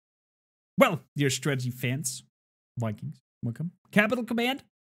Well, dear strategy fans, Vikings, welcome. Capital Command,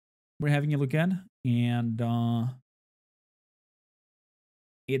 we're having a look at. And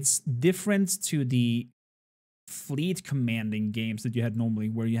it's different to the fleet commanding games that you had normally,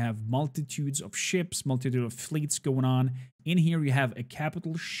 where you have multitudes of ships, multitude of fleets going on. In here, you have a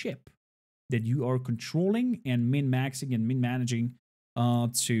capital ship that you are controlling and min-maxing and min-managing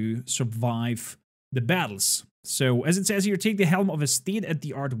to survive the battles. So, as it says here, take the helm of a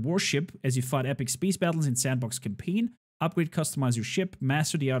state-of-the-art warship as you fight epic space battles in Sandbox campaign. Upgrade, customize your ship,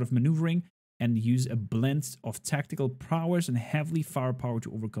 master the art of maneuvering, and use a blend of tactical prowess and heavily firepower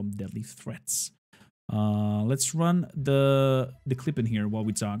to overcome deadly threats. Let's run the clip in here while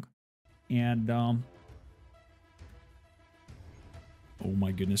we talk. And oh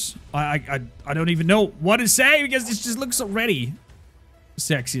my goodness, I don't even know what to say because this just looks already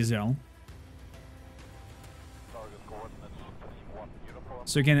sexy as hell.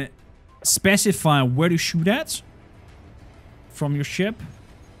 So you can specify where to shoot at from your ship.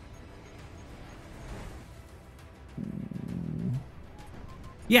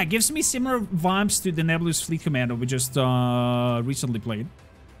 Yeah, it gives me similar vibes to the Nebulous Fleet Commando we just recently played.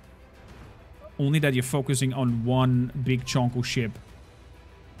 Only that you're focusing on one big chunk of ship.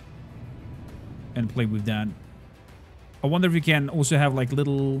 And play with that. I wonder if you can also have like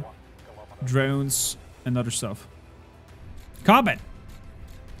little drones and other stuff. Combat!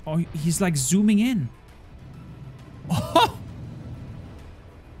 Oh, he's like zooming in. Oh!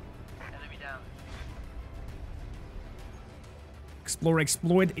 Explore,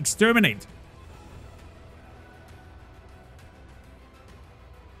 exploit, exterminate.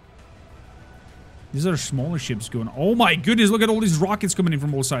 These are smaller ships going. Oh my goodness, look at all these rockets coming in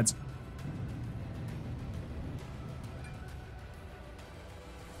from all sides.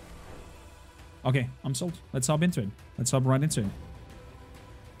 Okay, I'm sold. Let's hop into it. Let's hop right into it.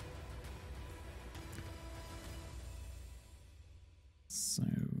 So,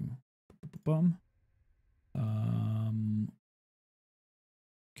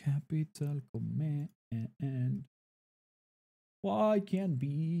 Capital Command. Why can't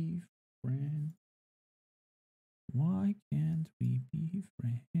be friends? Why can't we be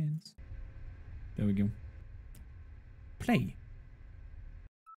friends? There we go. Play.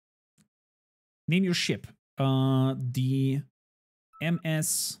 Name your ship. The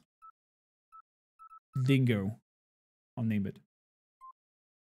MS Dingo. I'll name it.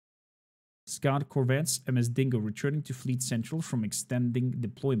 Scout Corvettes, MS Dingo, returning to Fleet Central from extending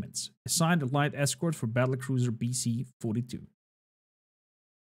deployments. Assigned a light escort for battlecruiser BC-42.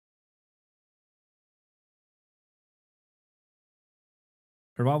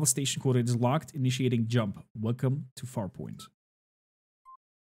 Arrival station coordinates locked. Initiating jump. Welcome to Farpoint.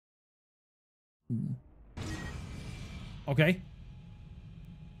 Okay.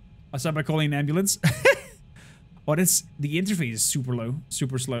 I start by calling an ambulance. Oh, that's the interface is super low,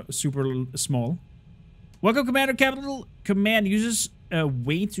 super slow, super small. Welcome, Commander. Capital Command uses a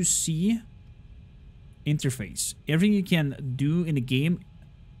way to see interface. Everything you can do in the game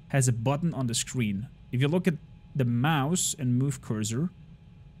has a button on the screen. If you look at the mouse and move cursor.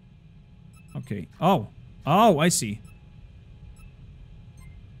 Okay. Oh, I see.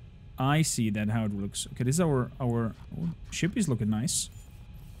 I see that how it looks. Okay, this is our ship is looking nice.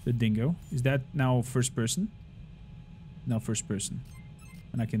 The Dingo. Is that now first person? Now first person.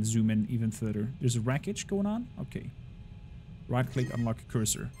 And I can zoom in even further. There's a wreckage going on? Okay. Right click, unlock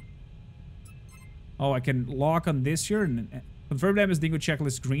cursor. Oh, I can lock on this here and confirm them as Dingo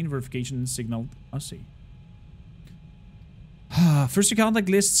checklist green, verification signal. I see. First to contact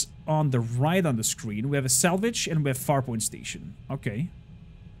lists on the right on the screen. We have a salvage and we have Farpoint station. Okay.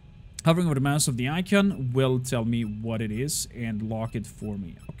 Hovering over the mouse of the icon will tell me what it is and lock it for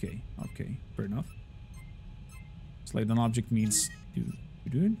me. Okay, okay, fair enough. Select an object means you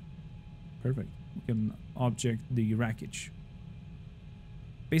doing? Perfect. We can object the wreckage.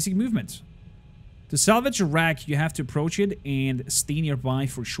 Basic movement. To salvage a wreck, you have to approach it and stay nearby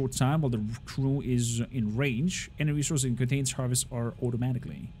for a short time while the crew is in range. Any resources it contains harvest are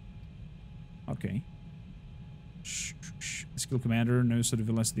automatically. Okay. Skill commander knows that the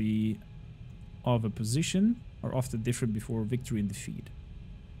velocity of a position are often different before victory and defeat.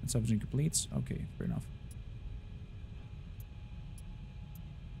 And salvaging completes. Okay, fair enough.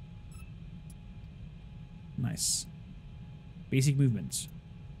 Nice. Basic movements.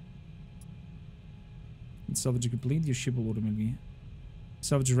 And salvage complete, your ship will automatically...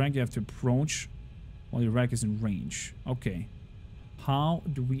 Salvage rank, you have to approach while your rank is in range. Okay. How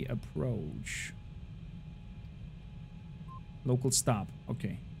do we approach? Local stop.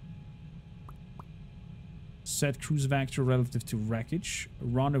 Okay. Set cruise vector relative to wreckage.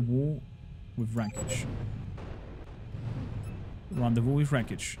 Rendezvous with wreckage. Rendezvous with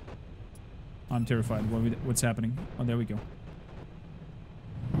wreckage. I'm terrified. What's happening? Oh, there we go.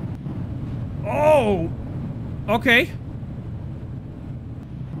 Oh! Okay.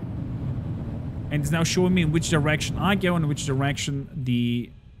 And it's now showing me in which direction I go and in which direction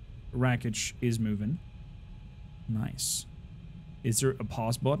the wreckage is moving. Nice. Is there a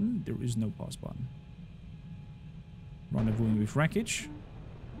pause button? There is no pause button. Rendezvous with wreckage.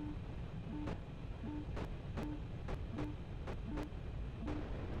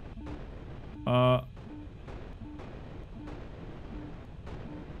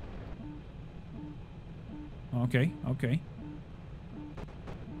 Okay, okay.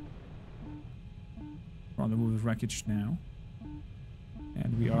 Rendezvous with wreckage now.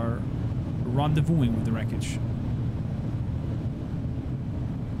 And we are rendezvousing with the wreckage.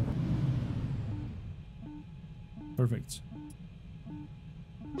 Perfect.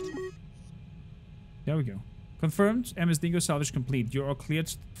 There we go. Confirmed. MS Dingo salvage complete. You are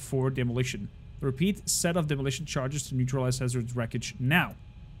cleared for demolition. Repeat. Set of demolition charges to neutralize hazardous wreckage now.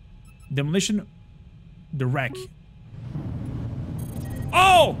 Demolition. The wreck.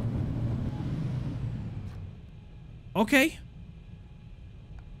 Oh! Okay.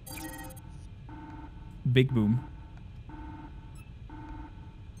 Big boom.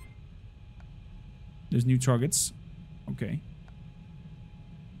 There's new targets. Okay.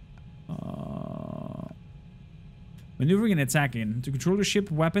 Maneuvering and attacking. To control your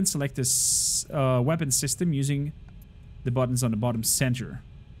ship weapon, select this weapon system using the buttons on the bottom center.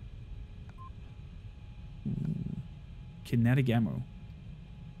 Ooh. Kinetic ammo.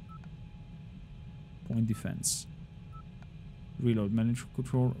 Point defense. Reload. Manage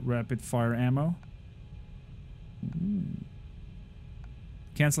control rapid fire ammo. Ooh.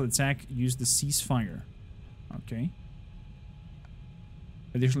 Cancel attack. Use the ceasefire. Okay.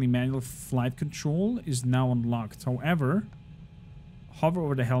 Additionally, manual flight control is now unlocked. However, hover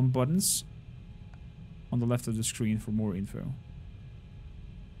over the helm buttons on the left of the screen for more info.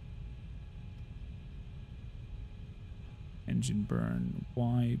 Engine burn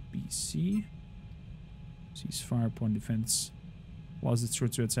YBC. Ceasefire, point defense. Allows it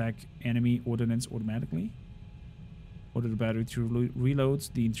to attack enemy ordnance automatically. Order the battery to reload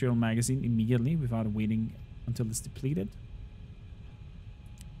the internal magazine immediately without waiting until it's depleted.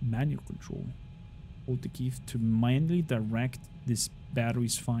 Manual control. Hold the key to manually direct this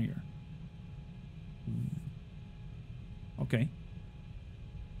battery's fire. Okay.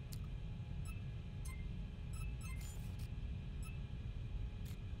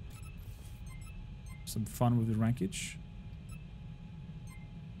 Some fun with the wreckage.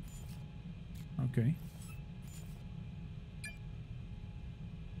 Okay.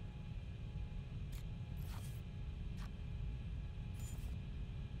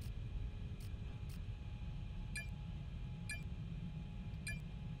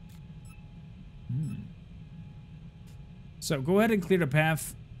 So go ahead and clear the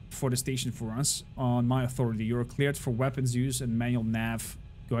path for the station for us. On my authority, you're cleared for weapons use and manual nav.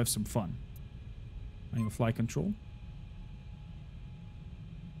 Go have some fun. Manual flight control.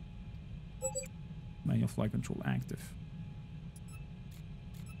 Manual flight control active.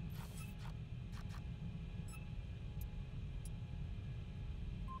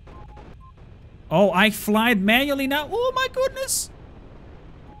 Oh, I fly manually now. Oh my goodness.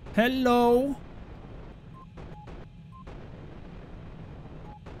 Hello.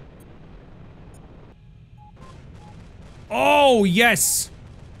 Oh, yes.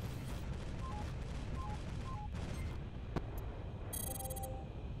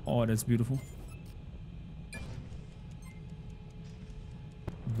 Oh, that's beautiful.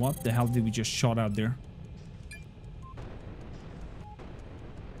 What the hell did we just shot out there?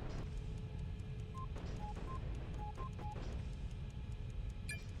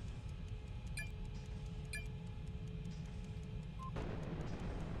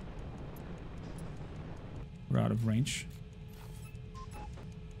 We're out of range.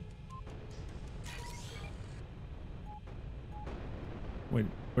 Wait,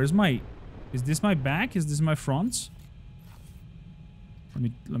 where's my... Is this my back? Is this my front?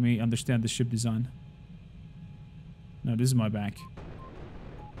 Let me understand the ship design. No, this is my back.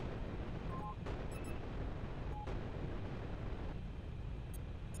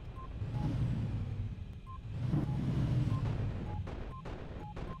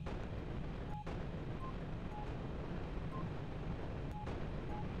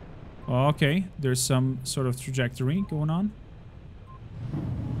 Okay, there's some sort of trajectory going on.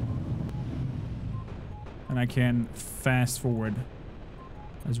 And I can fast forward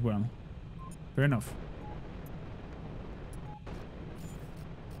as well. Fair enough.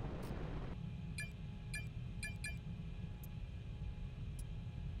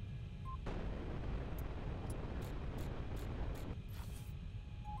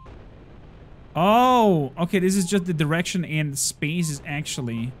 Oh, okay. This is just the direction and space is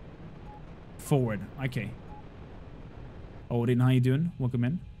actually forward. Okay. Odin, how you doing? Welcome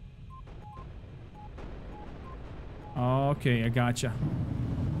in. Okay, I gotcha.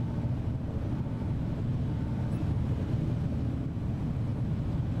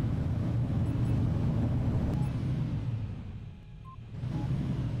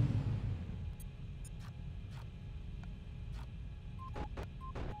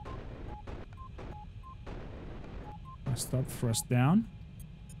 Thrust up, thrust down.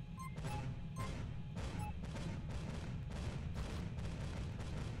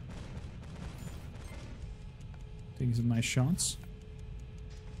 Taking some nice shots.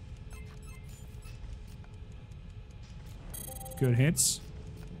 Good hits.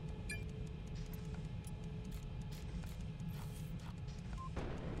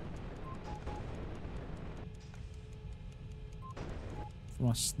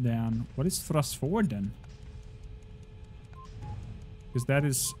 Thrust down. What is thrust forward then? Because that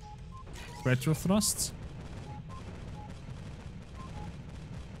is retro thrusts.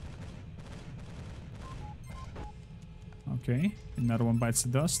 Okay, another one bites the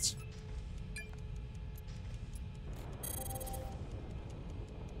dust.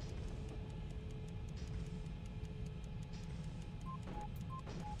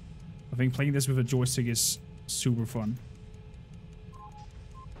 I think playing this with a joystick is super fun.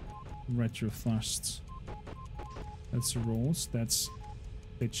 Retro thrusts. That's rolls. That's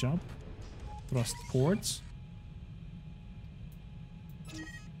pitch up. Thrust ports.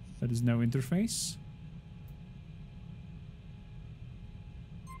 That is no interface.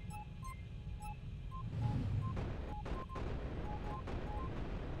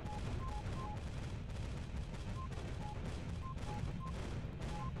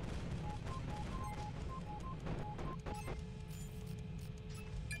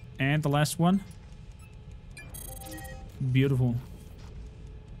 And the last one. Beautiful.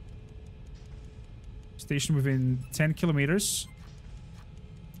 Station within 10 kilometers.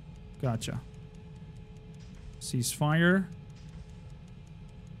 Gotcha. Ceasefire.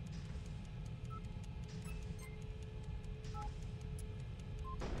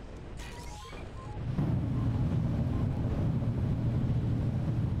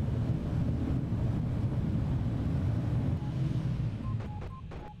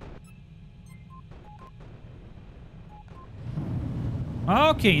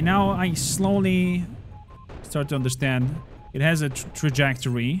 Okay, now I slowly start to understand. It has a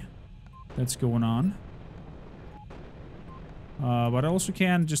trajectory that's going on. But I also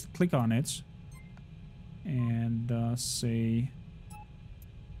can just click on it and say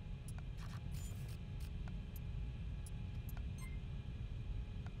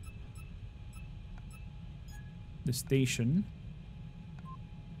the station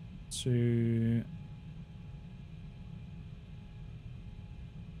to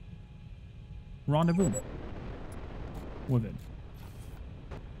rendezvous with it.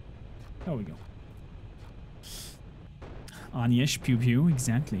 There we go. Anyesh, pew pew,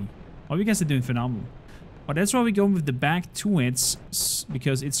 exactly. Oh, you guys are doing phenomenal. But that's why we go with the back to it,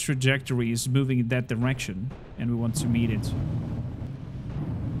 because its trajectory is moving in that direction, and we want to meet it.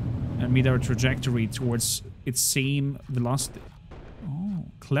 And meet our trajectory towards its same velocity. Oh,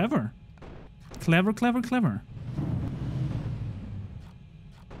 clever. Clever, clever, clever.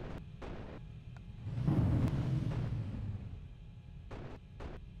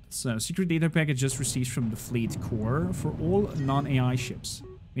 So, secret data package just received from the fleet core for all non-AI ships.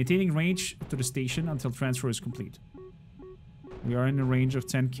 Maintaining range to the station until transfer is complete. We are in a range of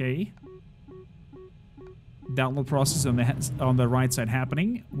 10k. Download process on the right side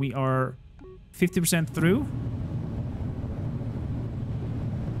happening. We are 50% through.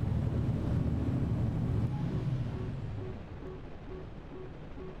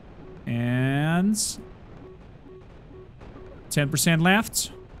 And 10%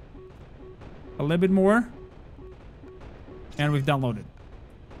 left. A little bit more. And we've downloaded.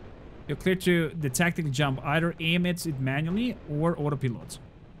 You're clear to the tactical jump. Either aim it manually or autopilot.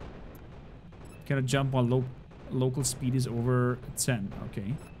 Cannot jump while local speed is over 10.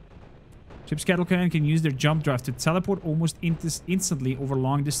 Okay. Ship's cattle can use their jump drive to teleport almost instantly over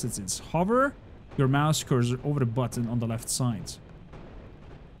long distances. Hover your mouse cursor over the button on the left side.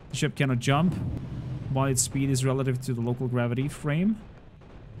 The ship cannot jump while its speed is relative to the local gravity frame.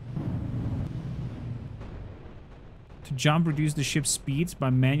 To jump, reduce the ship's speed by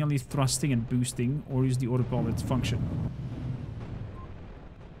manually thrusting and boosting, or use the autopilot function.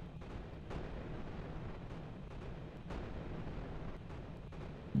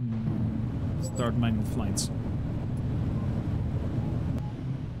 Start manual flights.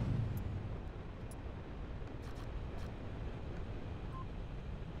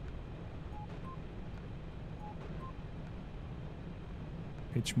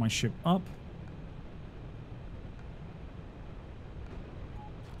 Pitch my ship up.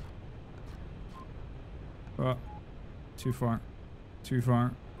 Oh, too far. Too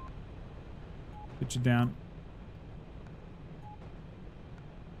far. Pitch it down.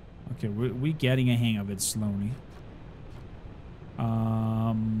 Okay, we're getting a hang of it slowly.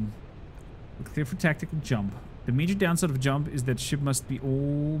 Clear for tactical jump. The major downside of jump is that ship must be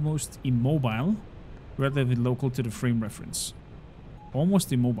almost immobile, relatively local to the frame reference.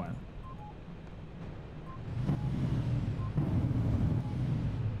 Almost immobile.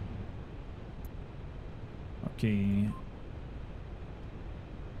 Okay.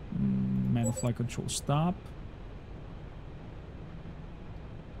 Manual flight control stop.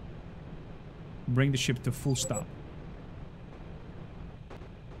 Bring the ship to full stop.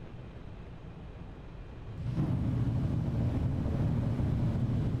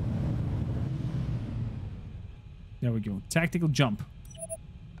 There we go. Tactical jump.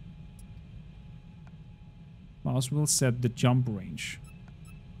 Mouse will set the jump range.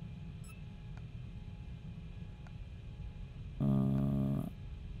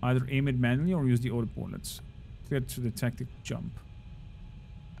 Either aim it manually or use the auto bullets. Clear to the tactical jump.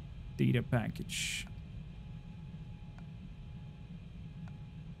 Data package.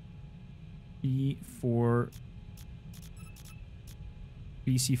 E for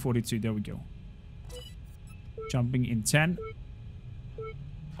BC-42. There we go. Jumping in 10.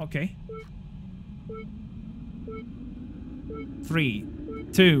 Okay. 3,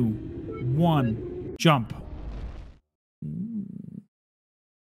 2, 1. Jump.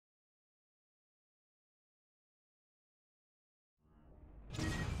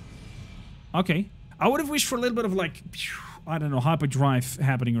 Okay. I would have wished for a little bit of like, I don't know, hyperdrive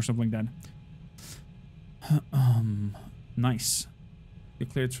happening or something like that. Nice.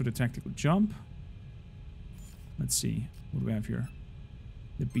 Declared for the tactical jump. Let's see. What do we have here?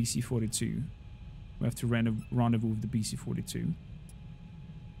 The BC-42. We have to rendezvous with the BC-42.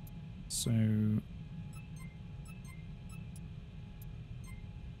 So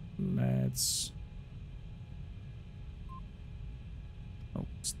let's... Oh,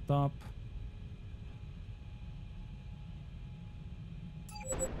 stop.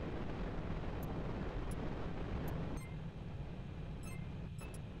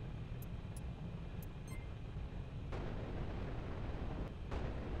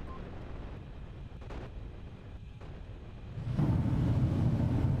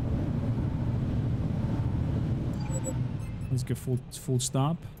 Let's go full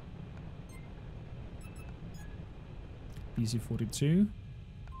stop. BC-42.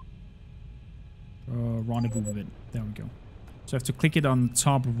 Rendezvous with it. There we go. So I have to click it on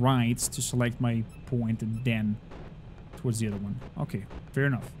top right to select my point and then towards the other one. Okay, fair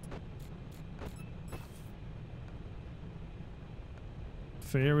enough.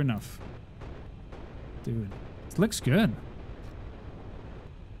 Fair enough. Dude, it looks good.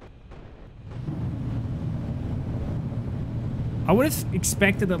 I would have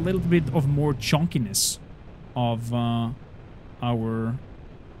expected a little bit of more chunkiness of our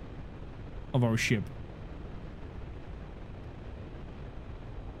ship.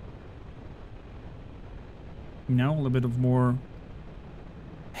 You know, a little bit of more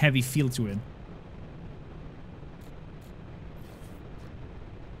heavy feel to it.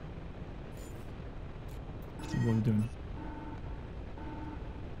 What are we doing?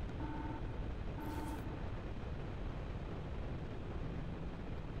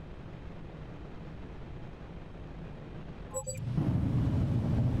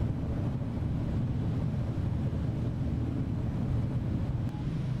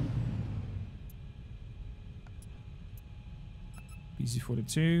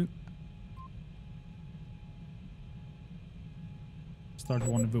 BC-42. Start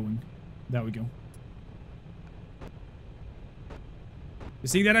rendezvousing. There we go. You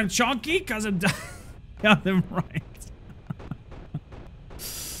see that I'm chunky? Because I'm got them right.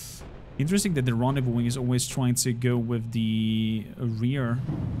 Interesting that the rendezvousing is always trying to go with the rear.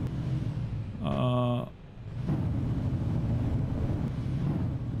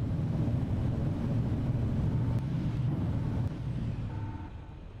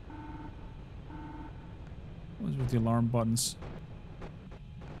 What's with the alarm buttons?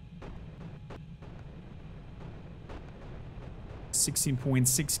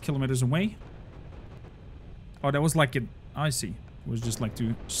 .6 kilometers away. Oh, that was like it. I see. It was just like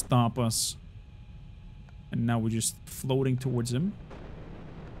to stop us. And now we're just floating towards him.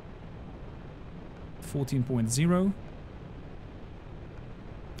 14.0.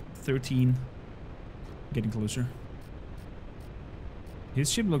 13. Getting closer.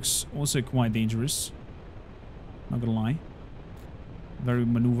 His ship looks also quite dangerous. Not gonna lie. Very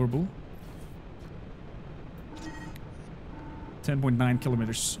maneuverable. 10.9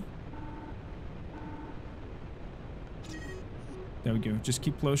 kilometers. There we go. Just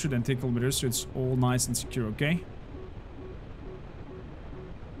keep closer than 10 kilometers so it's all nice and secure, okay?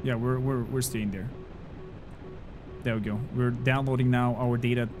 Yeah, we're staying there. There we go. We're downloading now our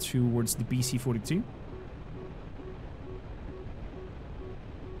data towards the BC-42.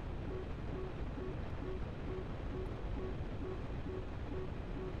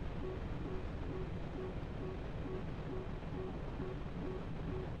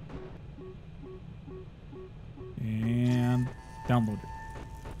 And download it.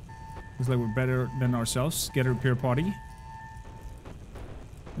 Looks like we're better than ourselves. Get a repair party.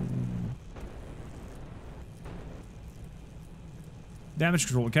 Damage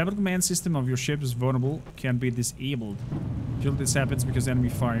control. The capital command system of your ship is vulnerable. Can be disabled. Usually this happens because enemy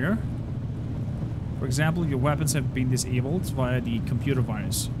fire. For example, your weapons have been disabled via the computer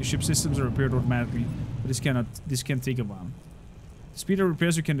virus. Your ship systems are repaired automatically, but this can take a while. To speed of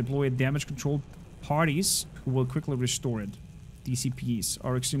repairs, you can deploy damage control parties who will quickly restore it. DCPs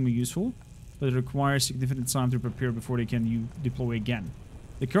are extremely useful, but it requires significant time to prepare before they can deploy again.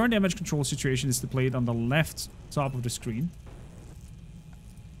 The current damage control situation is displayed on the left top of the screen.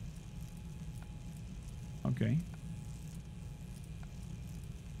 Okay.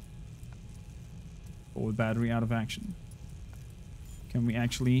 Forward battery out of action. Can we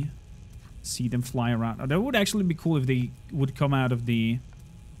actually see them fly around? Oh, that would actually be cool if they would come out of the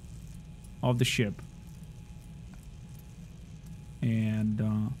ship. And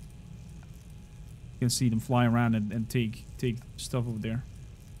you can see them fly around and take stuff over there.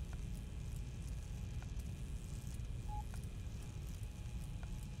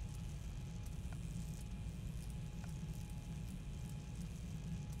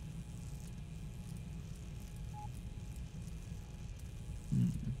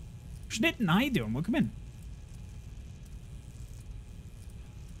 Snit, how you doing? Welcome in.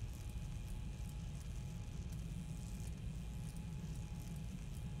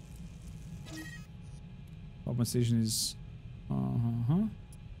 Open station is...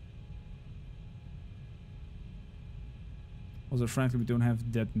 Also, frankly, we don't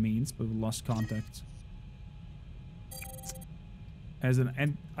have that means, but we lost contact. As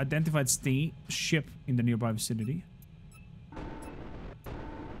an identified ship in the nearby vicinity.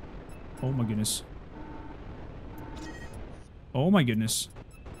 Oh my goodness. Oh my goodness.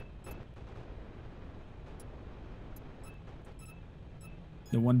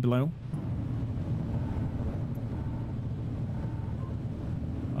 The one below.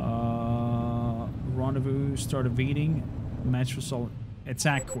 Rendezvous, start evading. Match for solid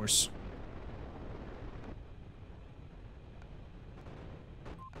attack course.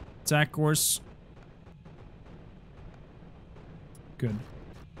 Attack course. Good.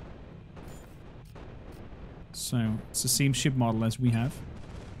 So, it's the same ship model as we have.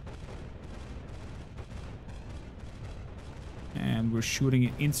 And we're shooting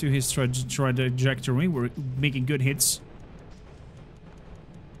it into his trajectory. We're making good hits.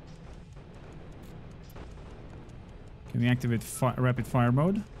 Can we activate rapid fire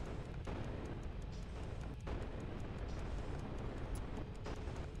mode?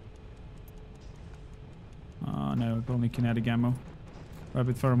 No, only kinetic ammo.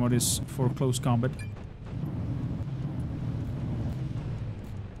 Rapid fire mode is for close combat.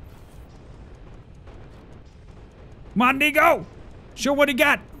 Come on, Nigo! Show what he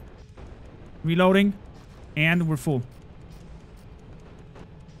got! Reloading. And we're full.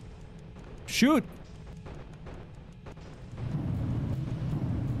 Shoot!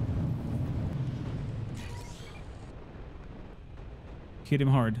 Hit him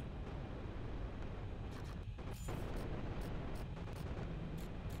hard.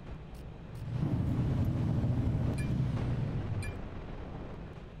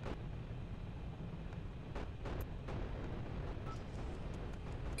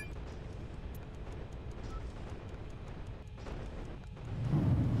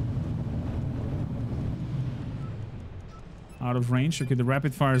 Out of range. Okay, the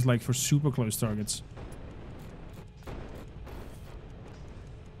rapid fire is like for super close targets.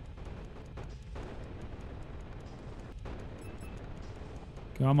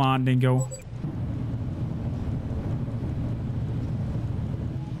 Come on, Dingo.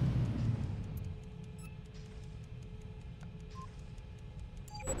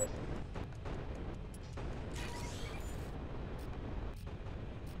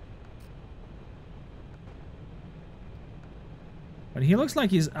 But he looks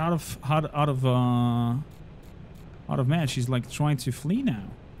like he's out of match. He's like trying to flee now.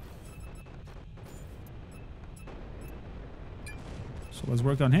 So let's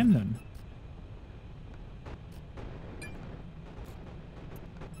work on him then.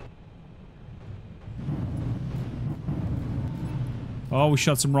 Oh, we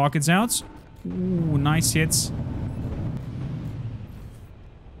shot some rockets out. Ooh, nice hits.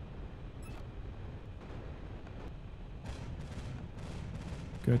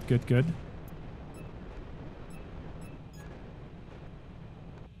 Good, good, good.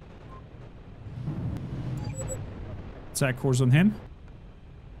 Attack course on him.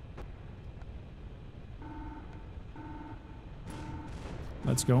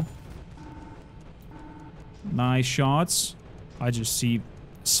 Let's go. Nice shots. I just see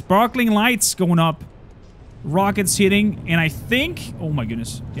sparkling lights going up. Rockets hitting. And I think... Oh my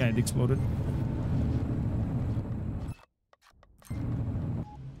goodness. Yeah, it exploded.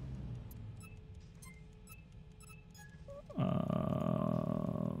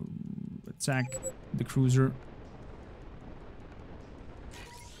 Attack the cruiser.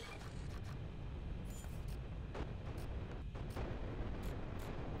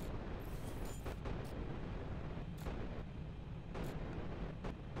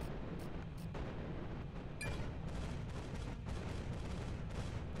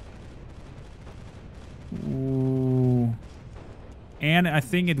 Ooh. And I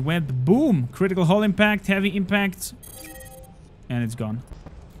think it went boom. Critical hull impact, heavy impact. And it's gone.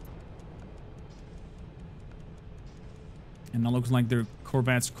 And now looks like their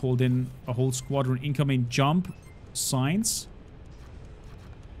corvettes called in a whole squadron incoming jump signs.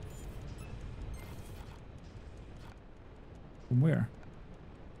 From where?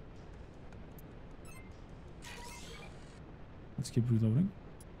 Let's keep reloading.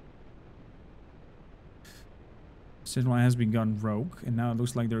 Sentinel has been gone rogue, and now it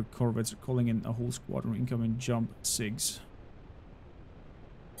looks like their corvettes are calling in a whole squadron incoming jump SIGs.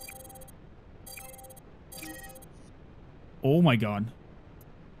 Oh my god.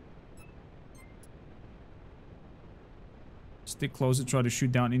 Stick close to try to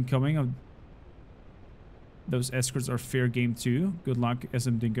shoot down incoming. Those escorts are fair game too. Good luck,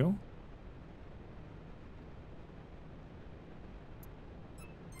 SM Dingo.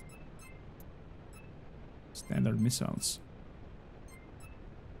 Standard missiles.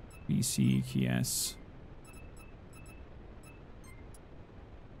 BC, KS.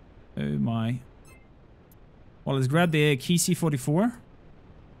 Oh my. Well, let's grab the KC-44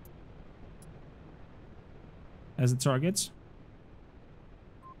 as the target.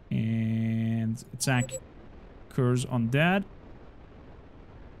 And attack occurs on that.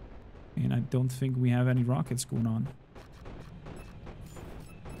 And I don't think we have any rockets going on.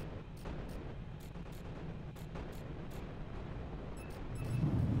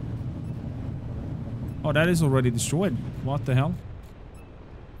 Oh, that is already destroyed. What the hell?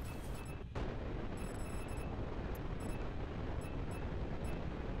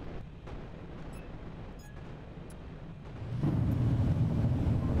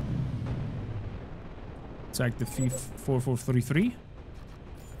 Attack the V-4433.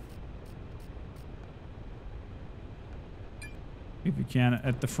 If we can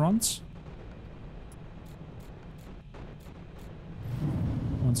at the front.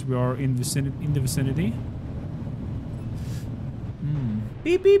 Once we are in the vicinity.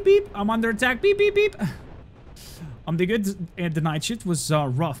 Beep, beep, beep. I'm under attack. Beep, beep, beep. I'm the good. The night shift was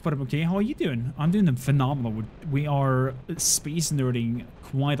rough, but I'm okay. How are you doing? I'm doing phenomenal. We are space nerding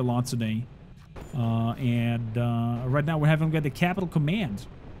quite a lot today. Right now we're having got the Capital Command.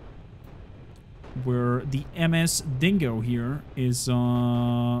 Where the MS Dingo here is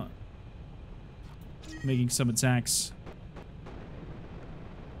making some attacks.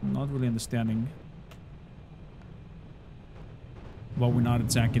 Not really understanding why we're not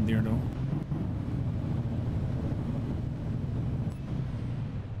attacking there though.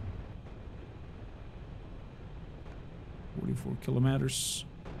 "44 kilometers.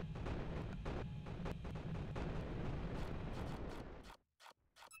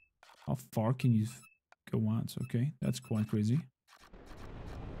 How far can you go on? Okay, that's quite crazy.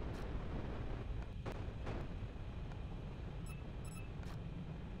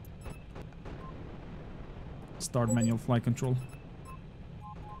 Start manual flight control.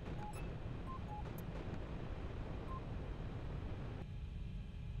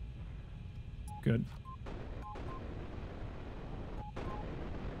 Good.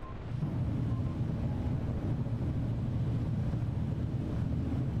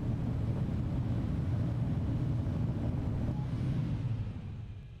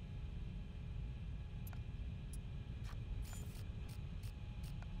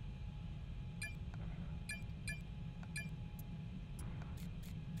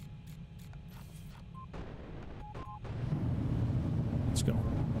 Let's go.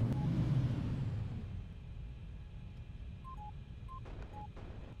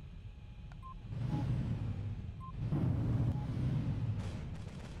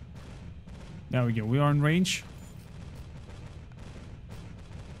 There we go. We are in range.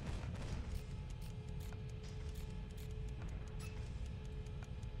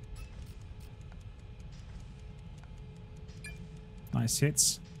 Nice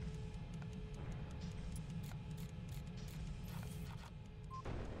hits.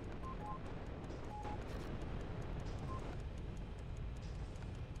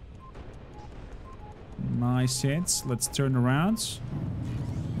 Nice hits. Let's turn around.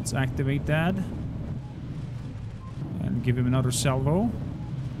 Let's activate that. And give him another salvo.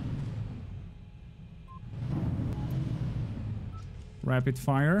 Rapid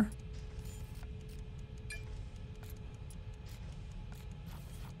fire.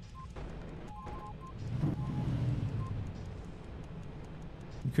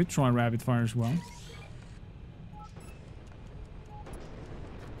 We could try rapid fire as well.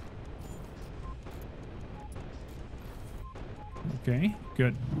 Okay,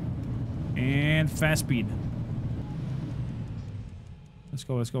 good. And fast speed. Let's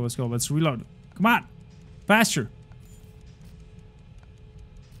go, let's go, let's go. Let's reload. Come on! Faster!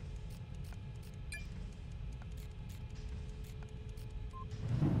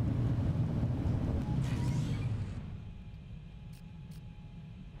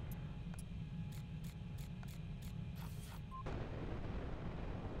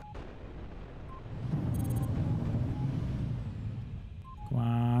 Come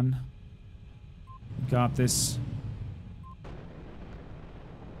on. We got this.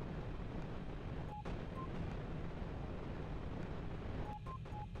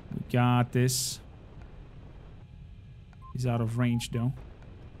 Got this. He's out of range though.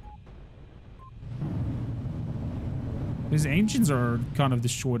 His engines are kind of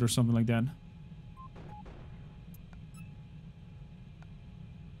destroyed or something like that.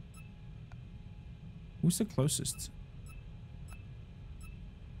 Who's the closest?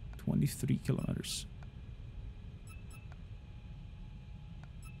 23 kilometers.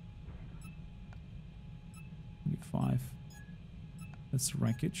 25. That's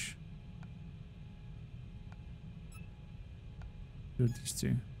wreckage. These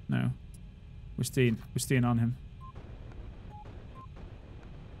two. No. We're staying on him.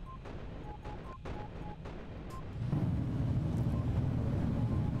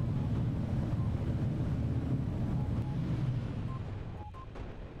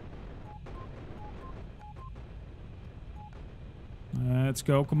 Let's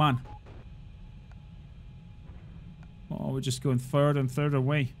go, come on. Oh, we're just going further and further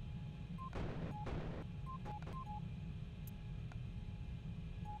away.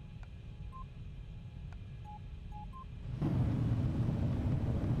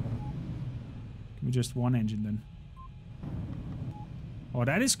 Just one engine then. Oh,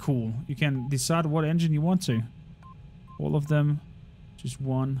 that is cool. You can decide what engine you want to. All of them. Just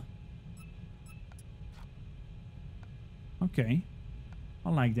one. Okay. I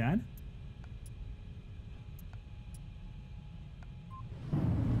like that.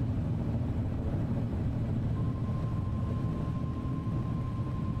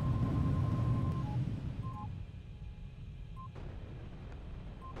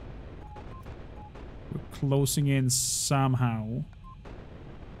 Closing in somehow.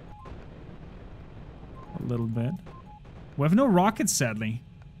 A little bit. We have no rockets, sadly.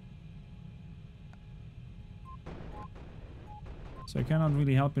 So I cannot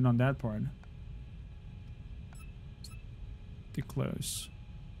really help in on that part. Too close.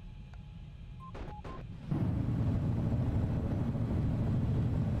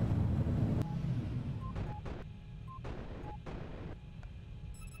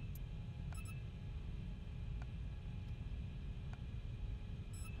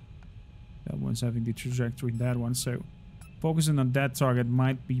 Having the trajectory in that one, so focusing on that target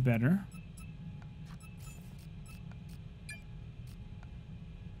might be better.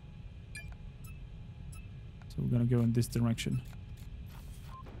 So we're gonna go in this direction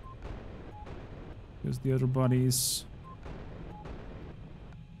because the other bodies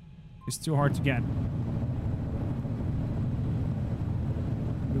is too hard to get.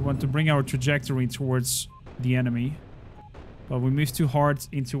 We want to bring our trajectory towards the enemy. But we moved too hard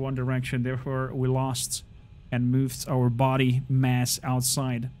into one direction, therefore we lost and moved our body mass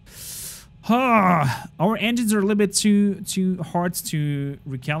outside. Our engines are a little bit too hard to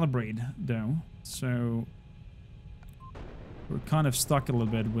recalibrate though, so we're kind of stuck a little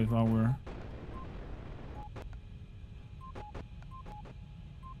bit with our...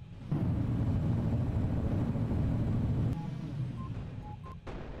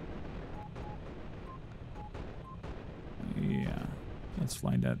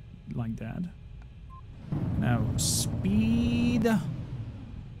 fly that like that. Now, speed.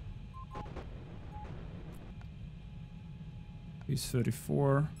 He's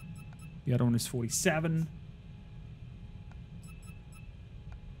 34. The other one is 47.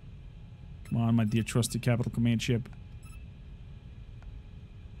 Come on, my dear trusty capital command ship.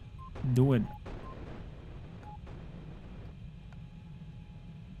 Do it.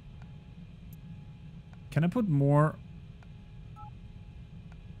 Can I put more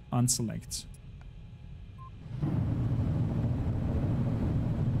on select?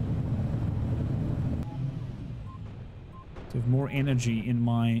 To have more energy in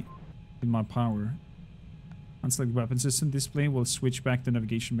my power. Unselect weapon system display will switch back to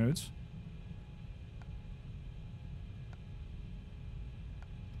navigation modes.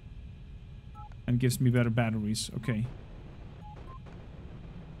 And gives me better batteries. Okay.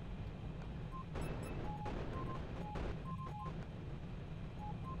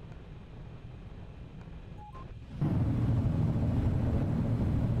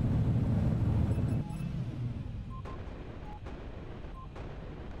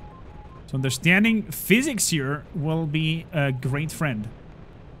 So understanding physics here will be a great friend.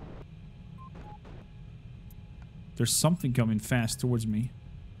 There's something coming fast towards me.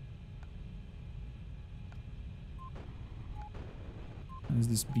 What is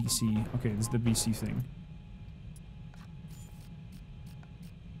this BC? Okay, this is the BC thing.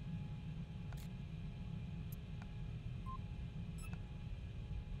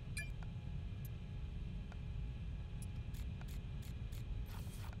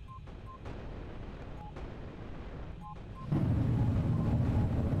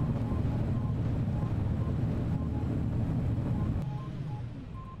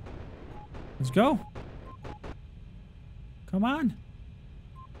 Let's go. Come on.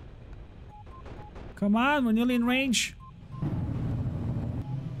 Come on, we're nearly in range.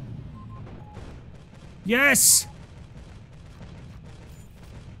 Yes!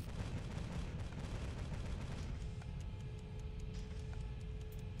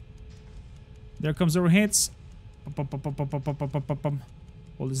 There comes our hits.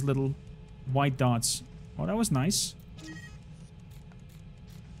 All these little white dots. Oh, that was nice.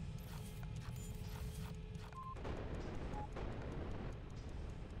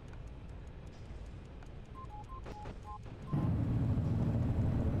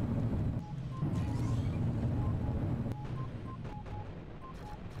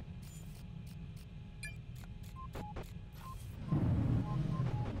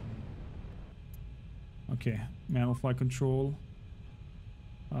 Okay, manual flight control.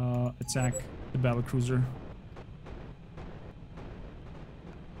 Attack the battle cruiser.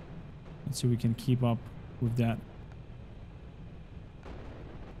 Let's see if we can keep up with that.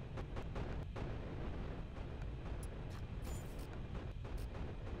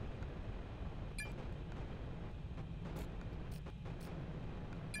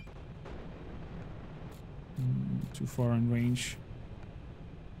 Too far in range.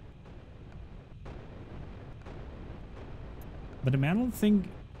 But the manual thing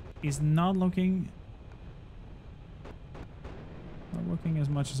is not looking as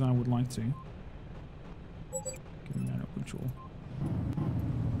much as I would like to. Give me manual control.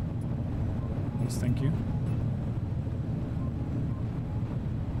 Yes, thank you.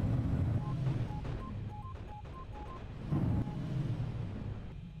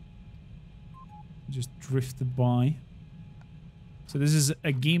 Just drifted by. So this is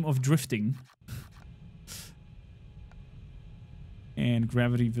a game of drifting. And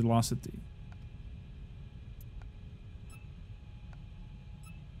gravity velocity.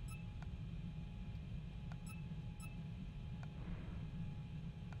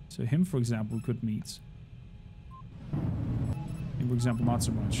 So him, for example, could meet. Him, for example, not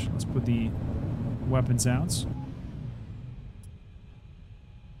so much. Let's put the weapons out.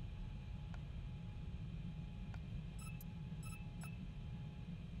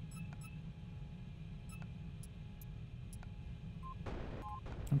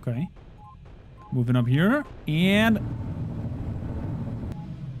 Okay. Moving up here. And...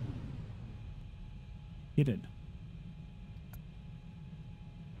 hit it.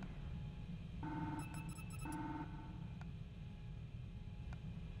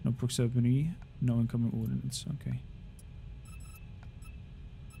 No proximity. No incoming ordnance. Okay.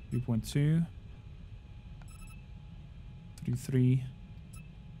 3.2. 3.3.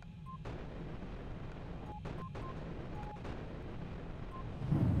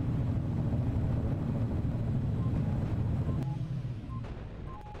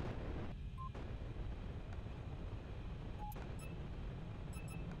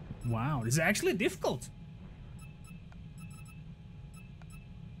 Wow, this is actually difficult.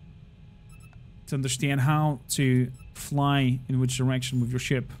 to understand how to fly in which direction with your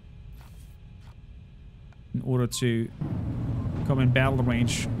ship in order to come in battle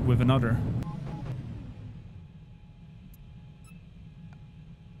range with another.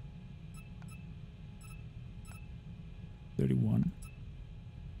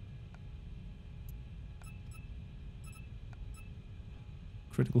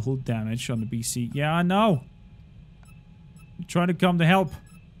 Critical hull damage on the BC. Yeah, I know. I'm trying to come to help.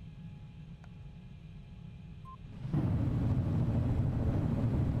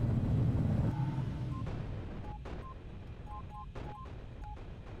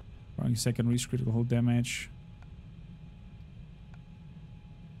 Firing secondaries, critical hull damage.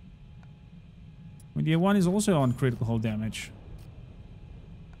 I mean, the A1 is also on critical hull damage.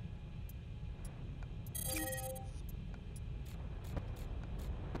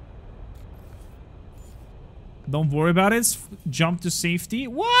 Don't worry about it. Jump to safety.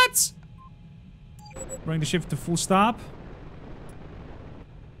 What? Bring the ship to full stop.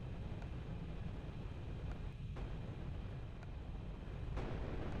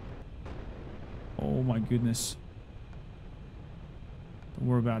 Oh my goodness. Don't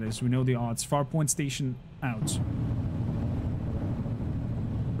worry about this. We know the odds. Farpoint station out.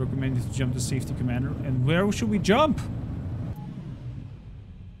 Recommended to jump to safety, commander. And where should we jump?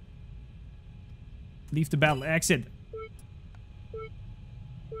 Leave the battle. Exit.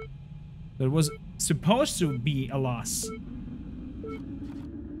 There was supposed to be a loss.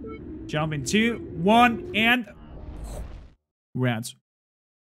 Jump in 2, 1, and... Rats.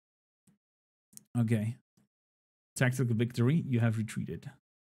 Okay. Tactical victory. You have retreated.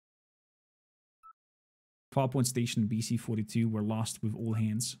 Farpoint station BC-42 were lost with all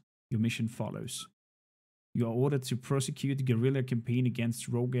hands. Your mission follows. You are ordered to prosecute the guerrilla campaign against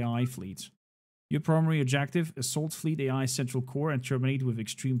rogue AI fleets. Your primary objective, assault fleet AI central core and terminate with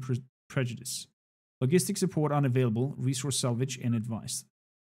extreme prejudice. Logistic support unavailable, resource salvage and advised.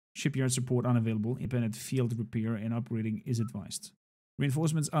 Shipyard support unavailable, independent field repair and upgrading is advised.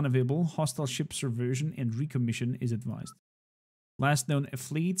 Reinforcements unavailable, hostile ship subversion and recommission is advised. Last known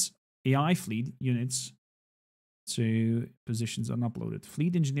fleets, AI fleet units to positions unuploaded.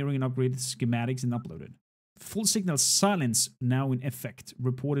 Fleet engineering and upgraded schematics and uploaded. Full signal silence now in effect.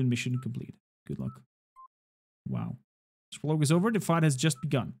 Report and mission complete. Good luck. Wow. This prologue is over. The fight has just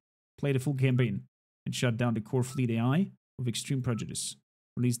begun. Play the full campaign and shut down the core fleet AI with extreme prejudice.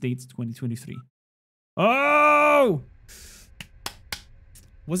 Release date 2023. Oh!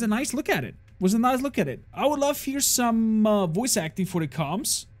 Was a nice look at it. Was a nice look at it. I would love to hear some voice acting for the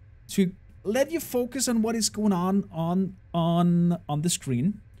comms to let you focus on what is going on the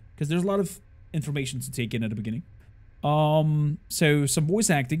screen, because there's a lot of information to take in at the beginning. So some voice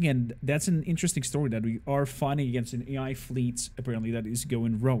acting, and that's an interesting story that we are fighting against an AI fleet apparently that is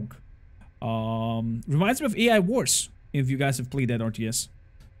going rogue. Reminds me of AI Wars, if you guys have played that RTS.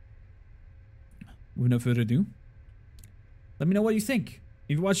 With no further ado, let me know what you think.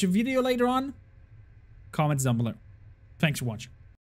 If you watch the video later on, comments down below. Thanks for watching.